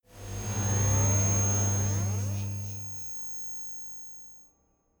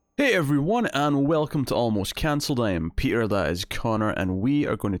Hey everyone, and welcome to Almost Cancelled. I am Peter, that is Connor, and we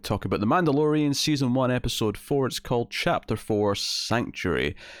are going to talk about The Mandalorian Season 1, Episode 4. It's called Chapter 4,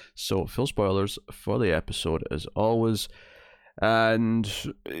 Sanctuary. So, full spoilers for the episode, as always. And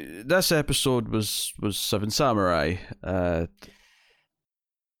this episode was Seven Samurai.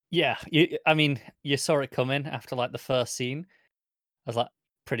 Yeah, you saw it coming after, the first scene. I was,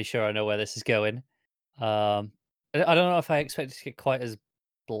 pretty sure I know where this is going. I don't know if I expected it to get quite as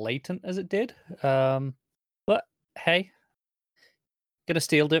blatant as it did. But hey, gonna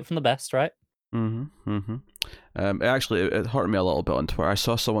steal, do it from the best, right? It hurt me a little bit on Twitter. I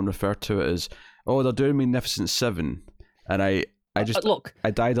saw someone refer to it as, oh, they're doing Magnificent Seven, and I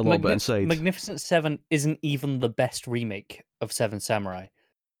died a little bit inside. Magnificent Seven isn't even the best remake of Seven Samurai.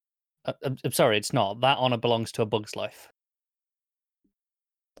 I'm sorry, it's not. That honor belongs to A Bug's Life.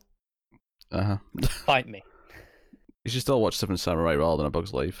 Fight me. You should still watch Seven Samurai rather than A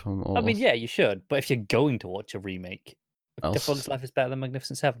Bug's Life. Yeah, you should. But if you're going to watch a remake, A Bug's Life is better than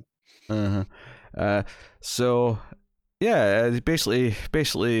Magnificent Seven. Basically,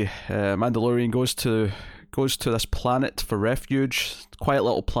 Mandalorian goes to this planet for refuge. Quiet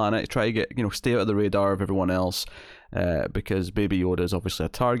little planet. Try to get stay out of the radar of everyone else, because Baby Yoda is obviously a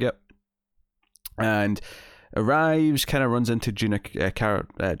target. And arrives, kind of runs into Gina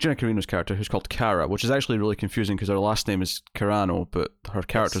Carano's character, who's called Kara, which is actually really confusing because her last name is Carano, but her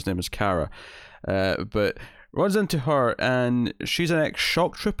character's name is Kara. But runs into her, and she's an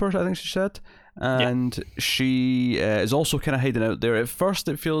ex-shock trooper, I think she said. And she is also kind of hiding out there. At first,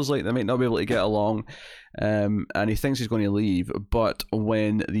 it feels like they might not be able to get along, and he thinks he's going to leave. But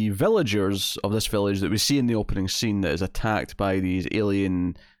when the villagers of this village that we see in the opening scene that is attacked by these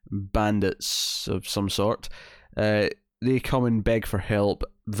alien bandits of some sort, they come and beg for help.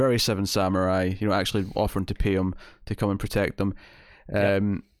 Very Seven Samurai, actually offering to pay him to come and protect them.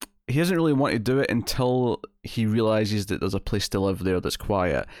 He doesn't really want to do it until he realizes that there's a place to live there that's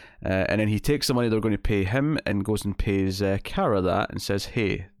quiet, and then he takes the money they're going to pay him and goes and pays Kara that and says,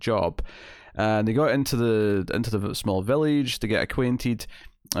 "Hey, job." And they got into the small village to get acquainted,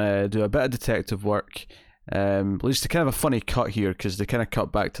 do a bit of detective work. Leads to kind of a funny cut here because they kind of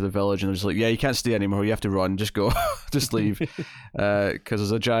cut back to the village and they're just like, yeah, you can't stay anymore, you have to run, just go. Just leave, because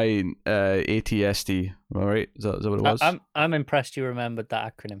there's a giant ATST. All right, is that what it was? I'm impressed you remembered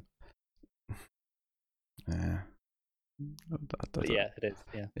that acronym. Yeah, it is.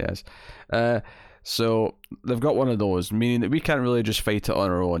 Yeah. Yes. So they've got one of those, meaning that we can't really just fight it on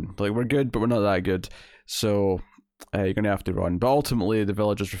our own. Like, we're good, but we're not that good. So you're going to have to run. But ultimately, the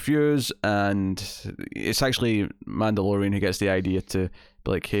villagers refuse, and it's actually Mandalorian who gets the idea to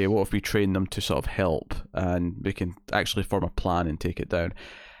be like, hey, what if we train them to sort of help, and we can actually form a plan and take it down.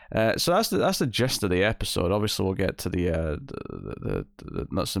 So that's the gist of the episode. Obviously, we'll get to the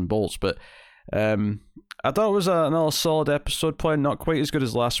nuts and bolts, but I thought it was another solid episode, probably not quite as good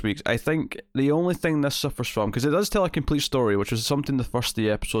as last week's. I think the only thing this suffers from, because it does tell a complete story, which was something the first 3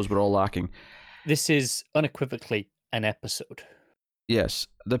 episodes were all lacking. This is unequivocally an episode. Yes.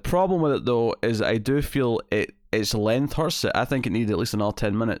 The problem with it, though, is I do feel its length hurts it. I think it needed at least another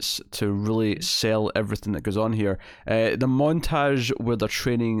 10 minutes to really sell everything that goes on here. The montage where they're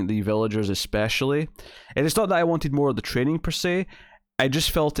training the villagers especially, and it's not that I wanted more of the training per se, I just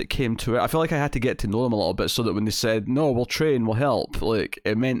felt it came to it. I feel like I had to get to know them a little bit so that when they said, no, we'll train, we'll help, like,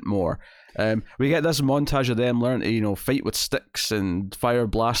 it meant more. We get this montage of them learning to, fight with sticks and fire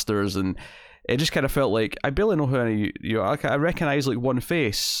blasters, and it just kind of felt like I barely know who any. I recognize like one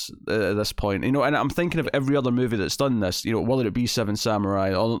face at this point, and I'm thinking of every other movie that's done this. Whether it be Seven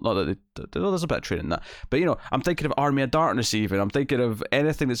Samurai, or not that there's a bit of training in that, but I'm thinking of Army of Darkness. Even I'm thinking of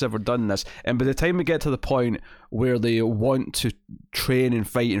anything that's ever done this. And by the time we get to the point where they want to train and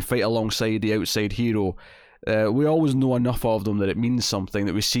fight alongside the outside hero, we always know enough of them that it means something.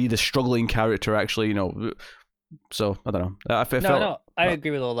 That we see the struggling character actually, So I don't know. I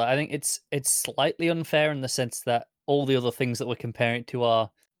agree with all that. I think it's slightly unfair in the sense that all the other things that we're comparing to are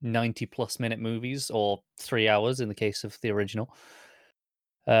 90+ minute movies, or 3 hours in the case of the original.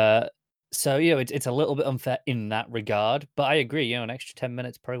 So it's a little bit unfair in that regard. But I agree. An extra 10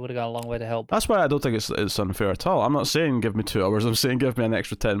 minutes probably would have gone a long way to help. That's why I don't think it's unfair at all. I'm not saying give me 2 hours. I'm saying give me an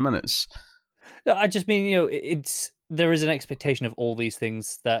extra 10 minutes. No, I just mean there is an expectation of all these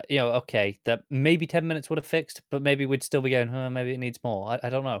things that, okay, that maybe 10 minutes would have fixed, but maybe we'd still be going, maybe it needs more. I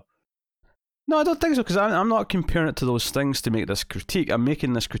don't know. No, I don't think so, because I'm not comparing it to those things to make this critique. I'm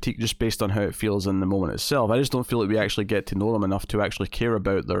making this critique just based on how it feels in the moment itself. I just don't feel like we actually get to know them enough to actually care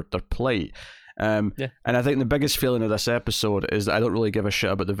about their plight. Yeah. And I think the biggest feeling of this episode is that I don't really give a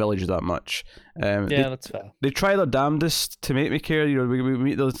shit about the village that much. Yeah, that's fair. They try their damnedest to make me care. You know, we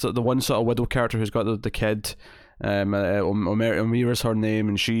meet the one sort of widow character who's got the kid. Omira's her name,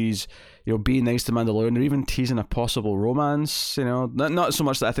 and she's, you know, being nice to Mandalorian. They're even teasing a possible romance. You know, not so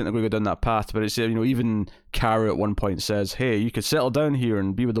much that I think they're going to go down that path, but it's, you know, even Cara at one point says, "Hey, you could settle down here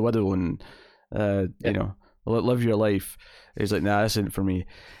and be with the widow and you know, live your life." He's like, "Nah, this isn't for me."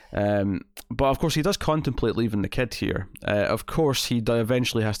 But of course, he does contemplate leaving the kid here. Of course, he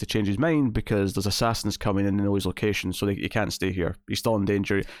eventually has to change his mind because there's assassins coming in and know his location, so he can't stay here. He's still in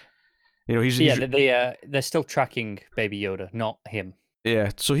danger. You know, they're still tracking Baby Yoda, not him.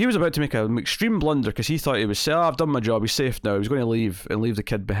 Yeah, so he was about to make an extreme blunder because he thought he was, I've done my job, he's safe now, he's going to leave the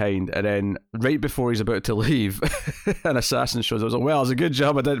kid behind, and then right before he's about to leave, an assassin shows up. I was like, well, it's a good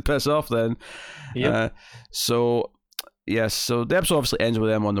job I didn't piss off then. Yep. So the episode obviously ends with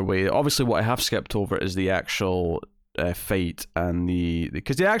them on their way. Obviously, what I have skipped over is the actual fight, and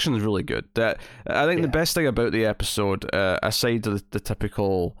because the action is really good. I think the best thing about the episode, aside the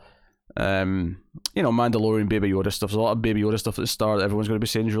typical, you know, Mandalorian Baby Yoda stuff. There's a lot of Baby Yoda stuff at the start. Everyone's going to be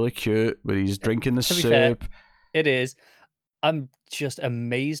saying is really cute, but he's drinking the soup. Fair, it is. I'm just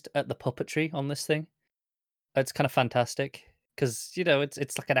amazed at the puppetry on this thing. It's kind of fantastic because, you know,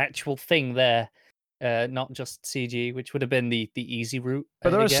 it's like an actual thing there, not just CG, which would have been the easy route. But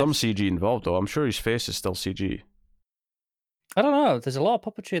there is some CG involved, though. I'm sure his face is still CG. I don't know. There's a lot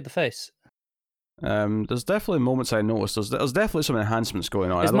of puppetry in the face. There's definitely moments I noticed. There's definitely some enhancements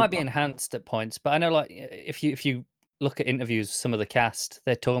going on. It might be enhanced at points, but I know, like, if you look at interviews, some of the cast,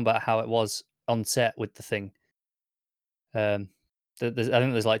 they're talking about how it was on set with the thing. I think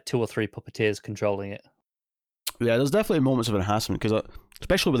there's like 2 or 3 puppeteers controlling it. Yeah, there's definitely moments of enhancement because,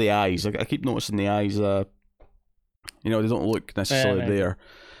 especially with the eyes, I keep noticing the eyes. You know, they don't look necessarily there,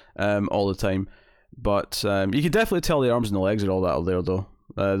 all the time. But you can definitely tell the arms and the legs and all that are there, though.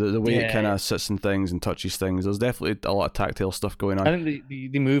 The way it kind of sits in things and touches things, there's definitely a lot of tactile stuff going on. I think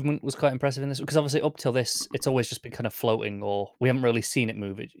the movement was quite impressive in this, because obviously up till this, it's always just been kind of floating, or we haven't really seen it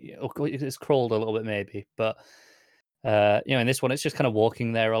move. It's crawled a little bit maybe, but you know, in this one, it's just kind of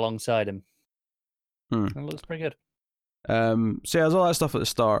walking there alongside him. It looks pretty good. So yeah, there's all that stuff at the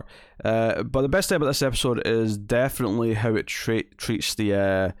start, but the best thing about this episode is definitely how it treats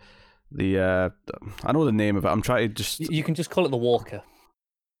the I know the name of it. I'm trying to just. You can just call it the Walker.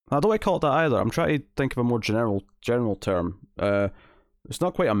 I don't want to call it that either. I'm trying to think of a more general term. It's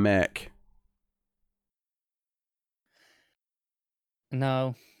not quite a mech.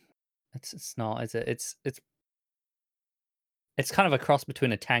 No, it's not, is it? It's kind of a cross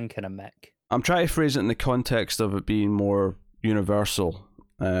between a tank and a mech. I'm trying to phrase it in the context of it being more universal.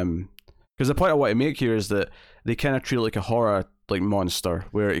 Because the point I want to make here is that they kind of treat it like a horror monster,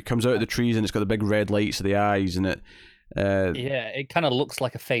 where it comes out of the trees and it's got the big red lights of the eyes, and it. It kind of looks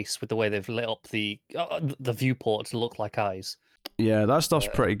like a face with the way they've lit up the viewport to look like eyes. Yeah, that stuff's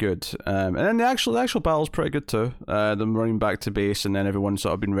pretty good. And then the actual battle's pretty good too. Them running back to base, and then everyone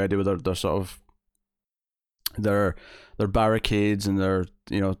sort of being ready with their sort of their barricades and their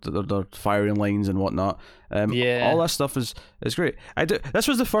firing lines and whatnot. All that stuff is great. This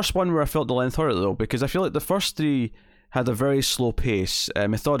was the first one where I felt the length of it, though, because I feel like the first 3 had a very slow pace,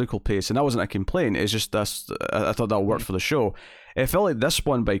 methodical pace, and that wasn't a complaint. It's just I thought that worked for the show. It felt like this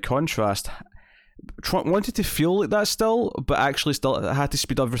one, by contrast, wanted to feel like that still, but actually still had to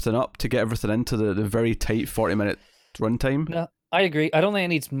speed everything up to get everything into the very tight 40-minute runtime. No, I agree. I don't think it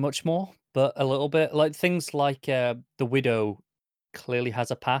needs much more, but a little bit. Like things like the Widow clearly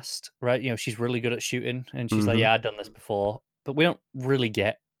has a past, right? You know, she's really good at shooting, and she's like, yeah, I've done this before, but we don't really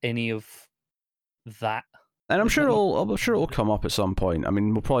get any of that. And I'm sure it'll come up at some point. I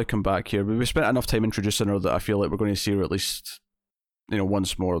mean, we'll probably come back here, but we spent enough time introducing her that I feel like we're going to see her at least,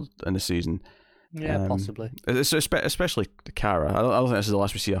 once more in the season. Yeah, possibly. Especially Cara. I don't think this is the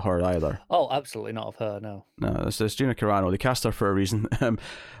last we see of her either. Oh, absolutely not of her. No. No, it's Gina Carano. They cast her for a reason.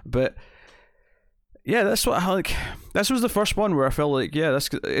 But yeah, that's what I like. This was the first one where I felt like,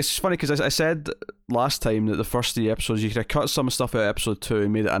 it's funny because I said last time that the first 3 episodes, you could have cut some stuff out of episode 2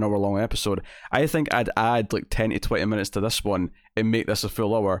 and made it an hour-long episode. I think I'd add like 10 to 20 minutes to this one and make this a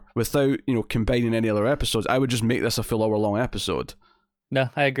full hour without, combining any other episodes. I would just make this a full hour-long episode. No,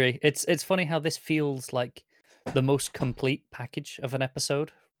 I agree. It's funny how this feels like the most complete package of an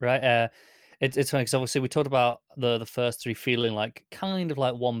episode, right? It's funny because obviously we talked about the first 3 feeling like kind of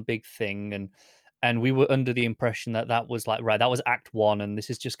like one big thing, and we were under the impression that was like, right, that was Act 1, and this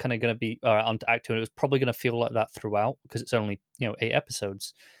is just kind of going to be on to Act 2, and it was probably going to feel like that throughout because it's only 8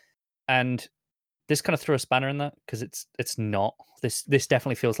 episodes, and this kind of threw a spanner in that because it's not. This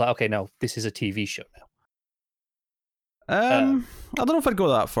definitely feels like, okay, no, this is a TV show now. I don't know if I'd go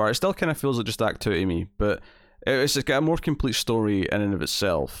that far. It still kind of feels like just Act 2 to me, but it's got a more complete story in and of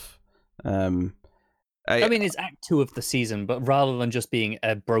itself. I mean, it's Act 2 of the season, but rather than just being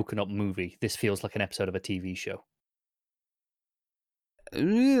a broken up movie, this feels like an episode of a TV show.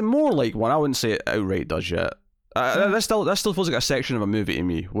 More like one. I wouldn't say it outright does yet. That still feels like a section of a movie to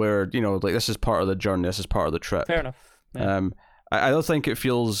me, where, you know, like, this is part of the journey, this is part of the trip. Fair enough. Yeah. I don't think it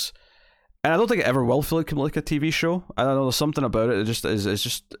feels, and I don't think it ever will feel like a TV show. I don't know, there's something about it. It just is. It's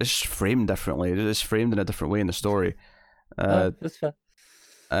just framed differently. It is framed in a different way in the story. That's fair.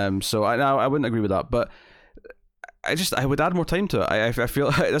 So I wouldn't agree with that, but I would add more time to it. I feel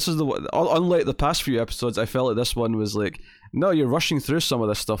like this is unlike the past few episodes. I felt like this one was like, no, you're rushing through some of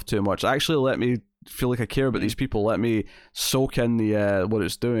this stuff too much. Actually, let me feel like I care about these people. Let me soak in the what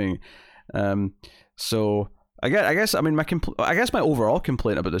it's doing. So I guess I mean my overall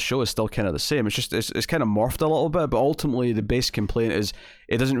complaint about the show is still kind of the same. It's just it's kind of morphed a little bit, but ultimately the base complaint is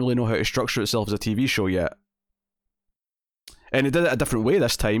it doesn't really know how to structure itself as a TV show yet. And it did it a different way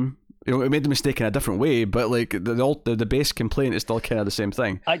this time. You know, it made the mistake in a different way, but like the base complaint is still kind of the same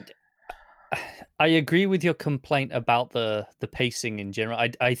thing. I agree with your complaint about the pacing in general.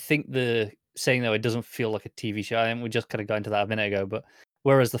 I think the saying though it doesn't feel like a TV show. I think we just kind of got into that a minute ago, but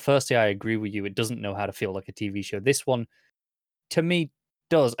whereas the first day I agree with you, it doesn't know how to feel like a TV show. This one, to me,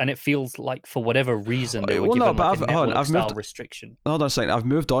 does, and it feels like for whatever reason they were given like a network style restriction. Hold on a second. I've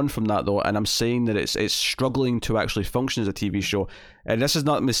moved on from that though, and I'm saying that it's struggling to actually function as a TV show. And this is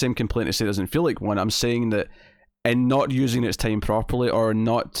not the same complaint to say it doesn't feel like one. I'm saying that in not using its time properly or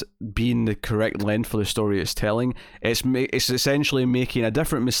not being the correct length for the story it's telling, it's essentially making a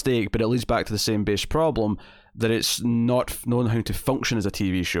different mistake, but it leads back to the same base problem, that it's not knowing how to function as a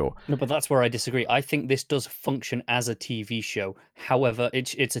TV show. No, but that's where I disagree. I think this does function as a TV show. However,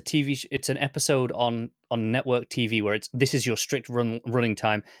 it's a TV. It's an episode on network TV where this is your strict running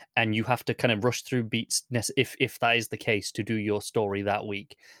time, and you have to kind of rush through beats if that is the case to do your story that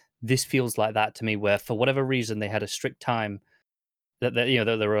week. This feels like that to me, where for whatever reason they had a strict time that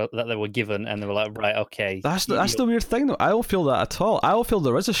they were given, and they were like, right, okay. That's the weird thing though. I don't feel that at all. I don't feel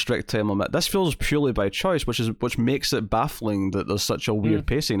there is a strict time limit. This feels purely by choice, which makes it baffling that there's such a weird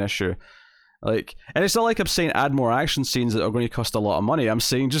pacing issue. Like, and it's not like I'm saying add more action scenes that are going to cost a lot of money. I'm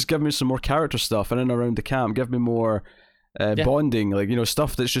saying just give me some more character stuff in and around the camp. Give me more bonding, like, you know,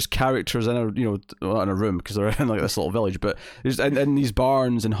 stuff that's just characters in a, you know, not in a room because they're in like this little village, but just in these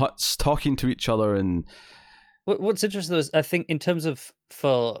barns and huts talking to each other. And what's interesting is, I think in terms of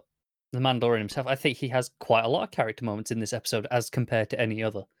for the Mandalorian himself, I think he has quite a lot of character moments in this episode as compared to any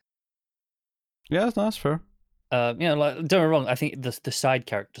other. Yeah, that's fair. You know, like, don't get me wrong, I think the side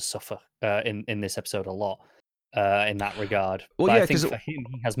characters suffer in this episode a lot in that regard. Well, but yeah, I think for him,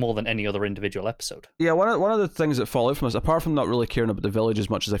 he has more than any other individual episode. Yeah, one of the things that fall out from us, apart from not really caring about the village as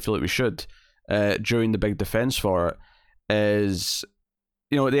much as I feel like we should during the big defense for it, is,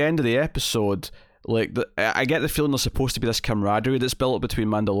 you know, at the end of the episode, like, I get the feeling there's supposed to be this camaraderie that's built up between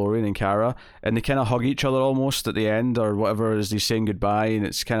Mandalorian and Cara, and they kind of hug each other almost at the end or whatever as he's saying goodbye, and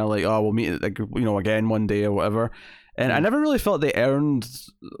it's kind of like, oh, we'll meet, like, you know, again one day or whatever. And I never really felt they earned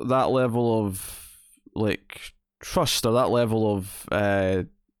that level of, like, trust or that level of I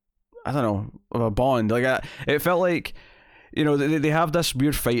don't know, of a bond. Like, it felt like, you know, they have this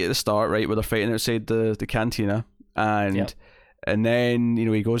weird fight at the start, right, where they're fighting outside the cantina, and and then, you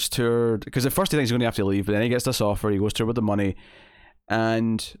know, he goes to her because at first he thinks he's going to have to leave, but then he gets this offer. He goes to her with the money,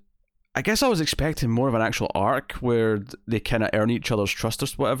 and I guess I was expecting more of an actual arc where they kind of earn each other's trust or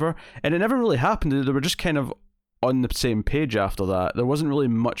whatever, and it never really happened. They were just kind of on the same page after that. There wasn't really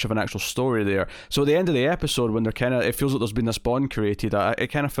much of an actual story there. So at the end of the episode, when they're kind of, it feels like there's been this bond created, it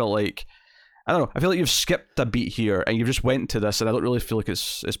kind of felt like, I don't know, I feel like you've skipped a beat here and you've just went to this, and I don't really feel like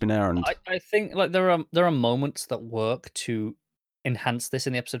it's been earned. I think like there are moments that work to enhance this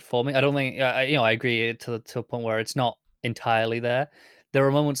in the episode for me. I don't think you know, I agree to a point where it's not entirely there. There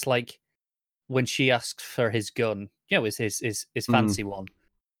are moments like when she asks for his gun, you know, his fancy one.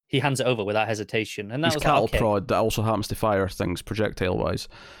 He hands it over without hesitation, and that was cattle like, okay. prod that also happens to fire things projectile wise.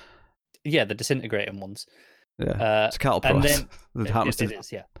 Yeah, the disintegrating ones. Yeah, it's a cattle prod. And then that happens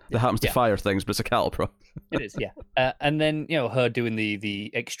to fire things, but it's a cattle prod. It is, yeah. And then, you know, her doing the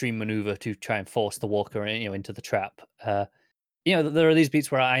extreme maneuver to try and force the walker, you know, into the trap. You know, there are these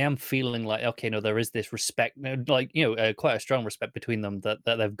beats where I am feeling like, okay, no, there is this respect, like, you know, quite a strong respect between them that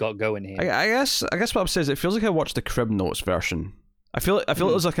they've got going here. I guess what I'm saying is it feels like I watched the Crib Notes version. I feel like it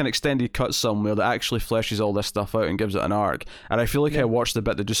was like an extended cut somewhere that actually fleshes all this stuff out and gives it an arc. And I feel like I watched the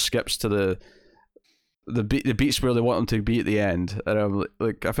bit that just skips to the beats where they want them to be at the end, and I'm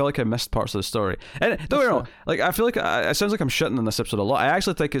like, I feel like I missed parts of the story. And don't get me wrong, like I feel like it sounds like I'm shitting on this episode a lot. I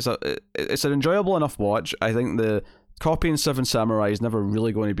actually think it's an enjoyable enough watch. I think the copying Seven Samurai is never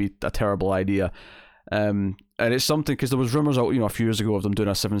really going to be a terrible idea. And it's something, because there was rumors out, a few years ago of them doing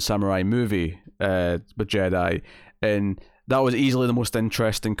a Seven Samurai movie with Jedi, and that was easily the most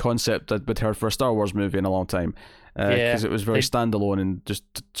interesting concept that we'd heard for a Star Wars movie in a long time, because it was very standalone and just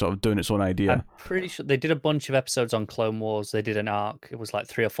sort of doing its own idea. I'm pretty sure they did a bunch of episodes on Clone Wars. They did an arc. It was like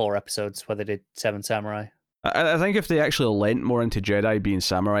 3 or 4 episodes where they did Seven Samurai. I think if they actually lent more into Jedi being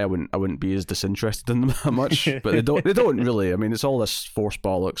samurai, I wouldn't be as disinterested in them that much. But they don't really. I mean, it's all this Force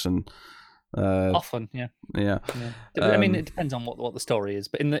bollocks and. Often, yeah. I mean, it depends on what the story is,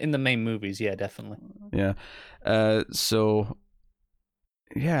 but in the main movies, yeah, definitely. Yeah. So.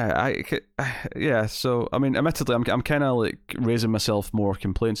 Yeah, So I mean, admittedly, I'm kind of like raising myself more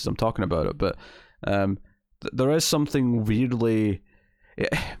complaints as I'm talking about it, but there is something weirdly.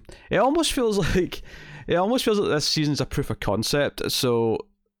 It almost feels like this season's a proof of concept. So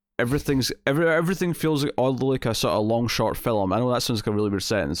everything feels like oddly like a sort of long short film. I know that sounds like a really weird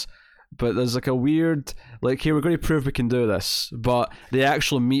sentence. But there's like a weird, like, here, we're going to prove we can do this, but the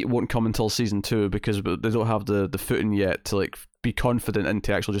actual meat won't come until season 2 because they don't have the footing yet to, like, be confident and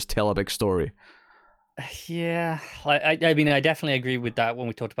to actually just tell a big story. Yeah, I mean, I definitely agree with that when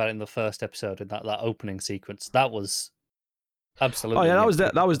we talked about it in the first episode, and that opening sequence. That was absolutely... Oh, yeah,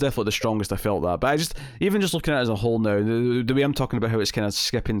 that was definitely the strongest I felt that. But even just looking at it as a whole now, the way I'm talking about how it's kind of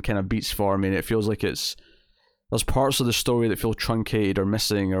skipping kind of beats for me, and it feels like there's parts of the story that feel truncated or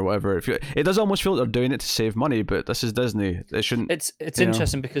missing or whatever. It does almost feel like they're doing it to save money, but this is Disney. It shouldn't. It's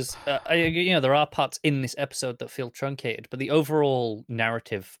interesting because there are parts in this episode that feel truncated, but the overall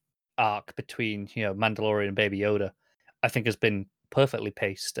narrative arc between Mandalorian and Baby Yoda, I think, has been perfectly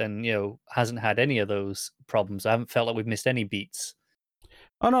paced and hasn't had any of those problems. I haven't felt like we've missed any beats.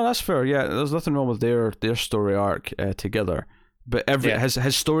 Oh no, that's fair. Yeah, there's nothing wrong with their story arc together. But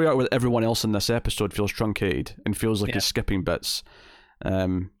his story arc with everyone else in this episode feels truncated and feels like he's skipping bits,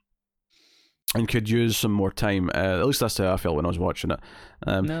 and could use some more time. At least that's how I felt when I was watching it.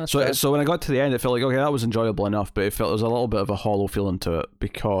 So when I got to the end, it felt like, okay, that was enjoyable enough, but it felt there was a little bit of a hollow feeling to it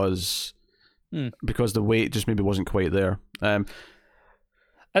because the weight just maybe wasn't quite there.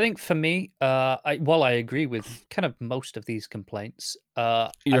 I think for me, while I agree with kind of most of these complaints,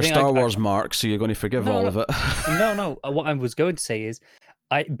 you're a Star Wars mark, so you're going to forgive all of it. No. What I was going to say is,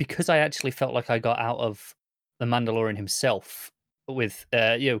 because I actually felt like I got out of the Mandalorian himself with,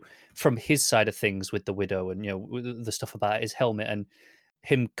 from his side of things with the Widow and the stuff about his helmet and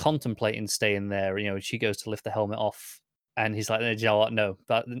him contemplating staying there. She goes to lift the helmet off, and he's like, "No,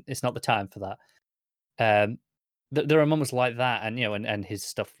 it's not the time for that." There are moments like that, and and his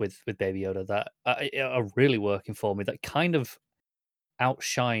stuff with Baby Yoda that are really working for me. That kind of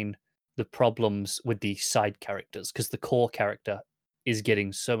outshine the problems with the side characters, because the core character is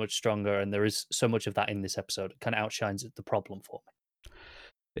getting so much stronger, and there is so much of that in this episode. It kind of outshines the problem for me.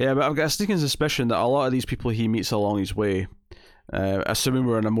 Yeah, but I've got a sneaking suspicion that a lot of these people he meets along his way, assuming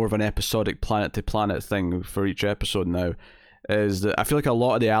we're in a more of an episodic planet to planet thing for each episode now, is that I feel like a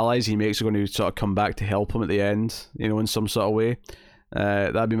lot of the allies he makes are going to sort of come back to help him at the end, in some sort of way.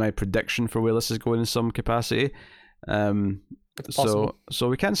 That'd be my prediction for where this is going in some capacity. So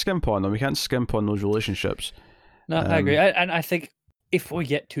we can't skimp on them. We can't skimp on those relationships. No, I agree. And I think if we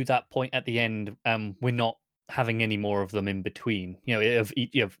get to that point at the end, we're not having any more of them in between. The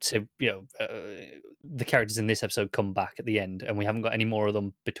characters in this episode come back at the end, and we haven't got any more of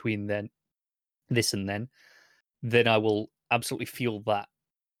them between this and then I will absolutely feel that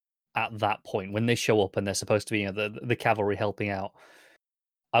at that point when they show up and they're supposed to be the cavalry helping out.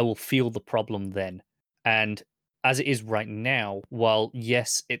 I will feel the problem then. And as it is right now, while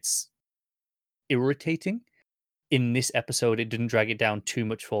yes, it's irritating, in this episode it didn't drag it down too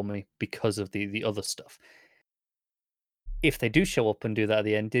much for me because of the other stuff. If they do show up and do that at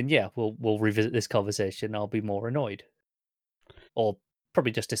the end, then we'll revisit this conversation. I'll be more annoyed, or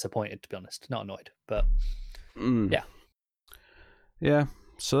probably just disappointed, to be honest. Not annoyed, but yeah.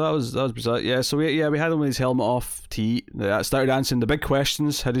 So that was bizarre. Yeah. So we had him with his helmet off to eat. Started answering the big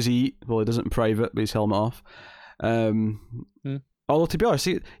questions. How does he eat? Well, he doesn't in private, but his helmet off. Although, to be honest,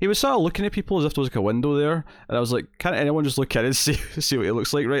 he was sort of looking at people as if there was like a window there, and I was like, can't anyone just look at it and see what he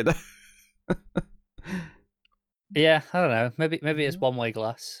looks like right now? Yeah, I don't know. Maybe it's one-way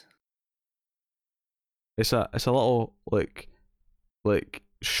glass. It's a little like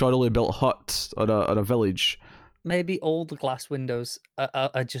shoddily built hut on a village. Maybe all the glass windows.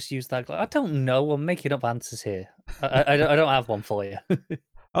 I just use that glass. I don't know. I'm making up answers here. I don't have one for you.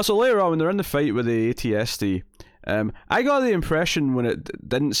 Also, later on, when they're in the fight with the ATSD, I got the impression when it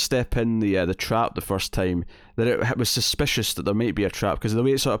didn't step in the trap the first time that it was suspicious that there might be a trap, because of the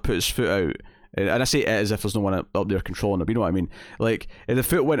way it sort of put its foot out. And I say it as if there's no one up there controlling it, but you know what I mean? Like, if the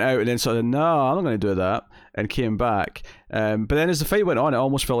foot went out and then sort of, no, I'm not going to do that, and came back. But then as the fight went on, it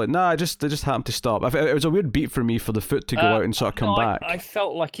almost felt like, they just happened to stop. It was a weird beat for me for the foot to go out and sort of come back. I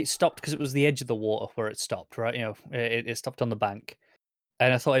felt like it stopped because it was the edge of the water where it stopped, right? You know, it stopped on the bank.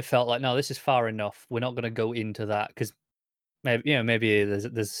 And I thought it felt like, no, this is far enough. We're not going to go into that because maybe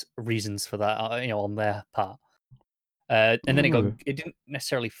there's reasons for that, on their part. And then it didn't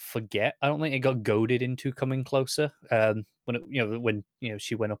necessarily forget. I don't think it got goaded into coming closer. When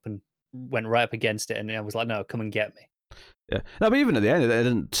she went up and went right up against it, and I was like, no, come and get me. Yeah, no, but even at the end, it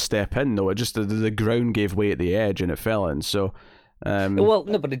didn't step in though. It just the ground gave way at the edge and it fell in. So, well,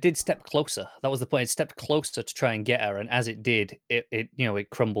 no, but it did step closer. That was the point. It stepped closer to try and get her, and as it did, it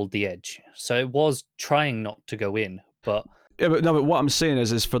crumbled the edge. So it was trying not to go in, but. Yeah, but what I'm saying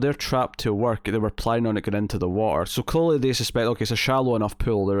is for their trap to work, they were planning on it going into the water. So clearly they suspect, okay, it's a shallow enough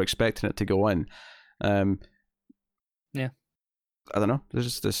pool, they're expecting it to go in. Yeah. I don't know.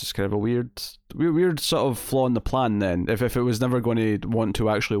 This is kind of a weird sort of flaw in the plan then, if it was never going to want to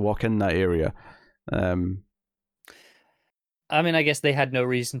actually walk in that area. I mean, I guess they had no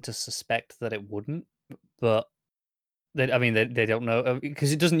reason to suspect that it wouldn't, but... they don't know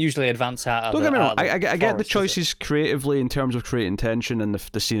because it doesn't usually advance out of. Don't get me wrong. I get the forest, choices creatively in terms of creating tension and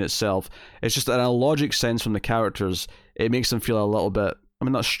the scene itself. It's just in a logic sense from the characters, it makes them feel a little bit. I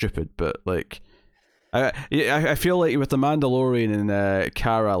mean, not stupid, but like, I feel like with the Mandalorian and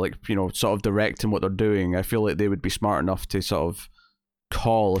Kara, like sort of directing what they're doing, I feel like they would be smart enough to sort of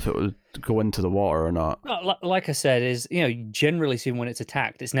call if it would go into the water or not. Like I said, is generally seen when it's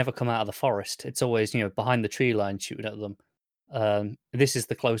attacked, it's never come out of the forest. It's always behind the tree line shooting at them. This is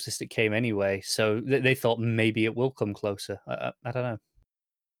the closest it came anyway, so they thought maybe it will come closer. I don't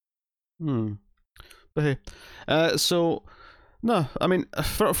know. But hey, so no, I mean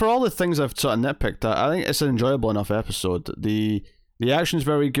for all the things I've sort of nitpicked at, I think it's an enjoyable enough episode. The action's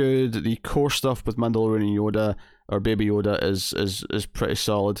very good. The core stuff with Mandalorian and Yoda, or Baby Yoda, is pretty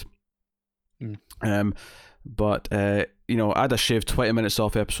solid. But I'd have shaved 20 minutes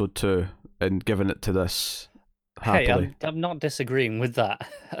off episode 2 and given it to this happily. Hey, I'm not disagreeing with that.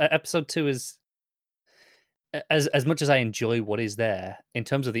 Episode 2 is, as much as I enjoy what is there, in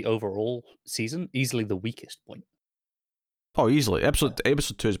terms of the overall season, easily the weakest point. Oh, easily. Episode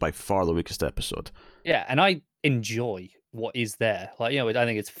 2 is by far the weakest episode. Yeah, and I enjoy what is there. Like, I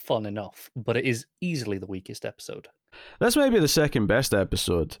think it's fun enough, but it is easily the weakest episode. This may be the second best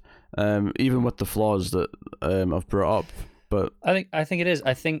episode, even with the flaws that I've brought up. But I think it is.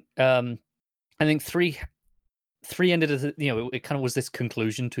 I think 3 ended as it kind of was this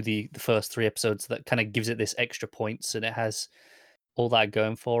conclusion to the first 3 episodes that kind of gives it this extra points, and it has all that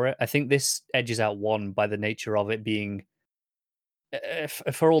going for it. I think this edges out 1 by the nature of it being.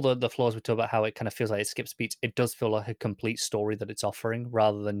 For all the flaws we talk about, how it kind of feels like it skips beats, it does feel like a complete story that it's offering,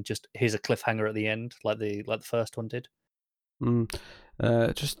 rather than just here's a cliffhanger at the end, like the first one did.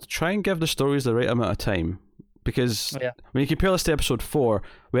 Just try and give the stories the right amount of time, because when you compare this to episode 4,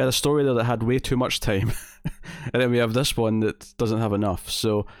 we had a story there that had way too much time, and then we have this one that doesn't have enough.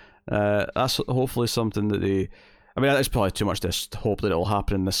 So that's hopefully something that they. I mean, it's probably too much to hope that it'll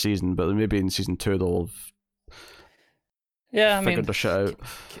happen in this season, but maybe in season 2 they'll. Yeah, I figured the shit out.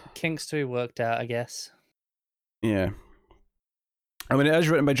 Kinks 2 worked out, I guess. Yeah. I mean, it is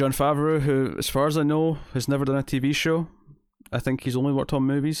written by Jon Favreau, who, as far as I know, has never done a TV show. I think he's only worked on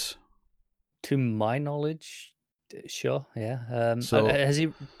movies. To my knowledge, sure, yeah. So,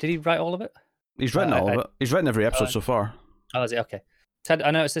 did he write all of it? He's written all of it. He's written every episode so far. Oh, is it? Okay. Ted,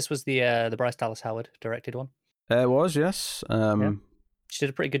 I noticed this was the Bryce Dallas Howard directed one. It was, yes. She did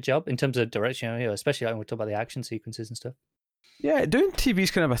a pretty good job in terms of direction, especially when we talk about the action sequences and stuff. Yeah, doing TV is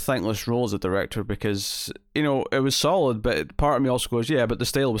kind of a thankless role as a director, because, it was solid, but part of me also goes, yeah, but the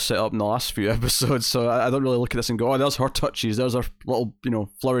style was set up in the last few episodes, so I don't really look at this and go, oh, there's her touches, there's her little,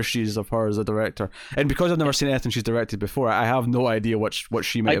 flourishes of her as a director. And because I've never seen anything she's directed before, I have no idea what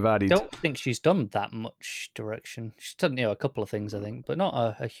she might have added. I don't think she's done that much direction. She's done, a couple of things, I think, but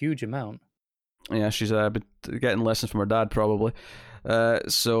not a huge amount. Yeah, she's been getting lessons from her dad, probably. Or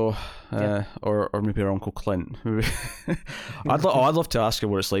maybe her Uncle Clint. I'd love to ask her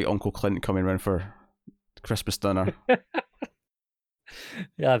what it's like, Uncle Clint coming around for Christmas dinner.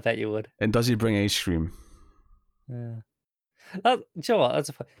 Yeah, I bet you would. And does he bring ice cream? Yeah. Do you know what?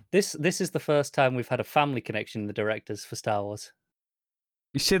 This is the first time we've had a family connection in the directors for Star Wars.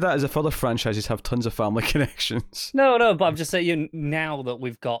 You say that as if other franchises have tons of family connections. No, but I'm just saying now that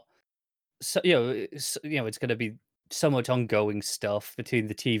we've got, so it's going to be so much ongoing stuff between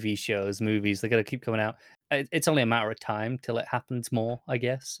the TV shows, movies. They're going to keep coming out. It's only a matter of time till it happens more, I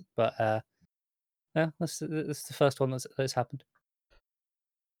guess. But yeah, that's the first one that's happened.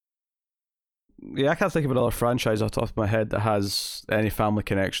 Yeah, I can't think of another franchise off the top of my head that has any family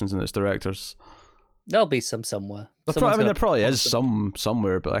connections in its directors. There'll be some somewhere. There probably is some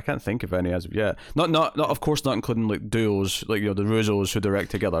somewhere, but I can't think of any as of yet. Not of course, not including like duos, like the Russos who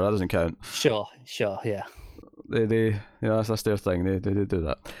direct together. That doesn't count. Sure, yeah. They that's their thing. They do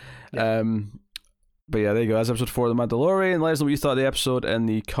that. Yeah. But yeah, there you go. That's episode 4 of The Mandalorian. Let us know what you thought of the episode in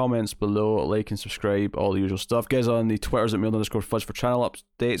the comments below. Like and subscribe, all the usual stuff. Get us on the Twitters at @mail_fuzz for channel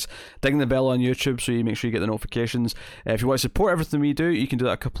updates. Ding the bell on YouTube so you make sure you get the notifications. If you want to support everything we do, you can do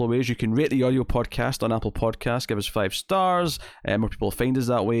that a couple of ways. You can rate the audio podcast on Apple Podcasts. Give us 5 stars. More people find us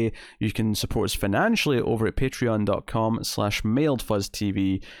that way. You can support us financially over at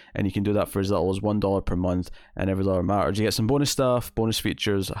patreon.com/mailedfuzztv, and you can do that for as little as $1 per month, and every dollar matters. You get some bonus stuff, bonus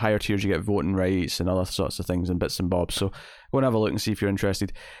features. Higher tiers, you get voting rights and other sorts of things and bits and bobs. So go and have a look and see if you're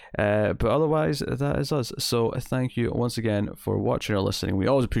interested. But otherwise, that is us. So thank you once again for watching or listening. We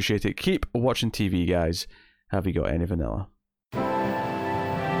always appreciate it. Keep watching TV, guys. Have you got any vanilla?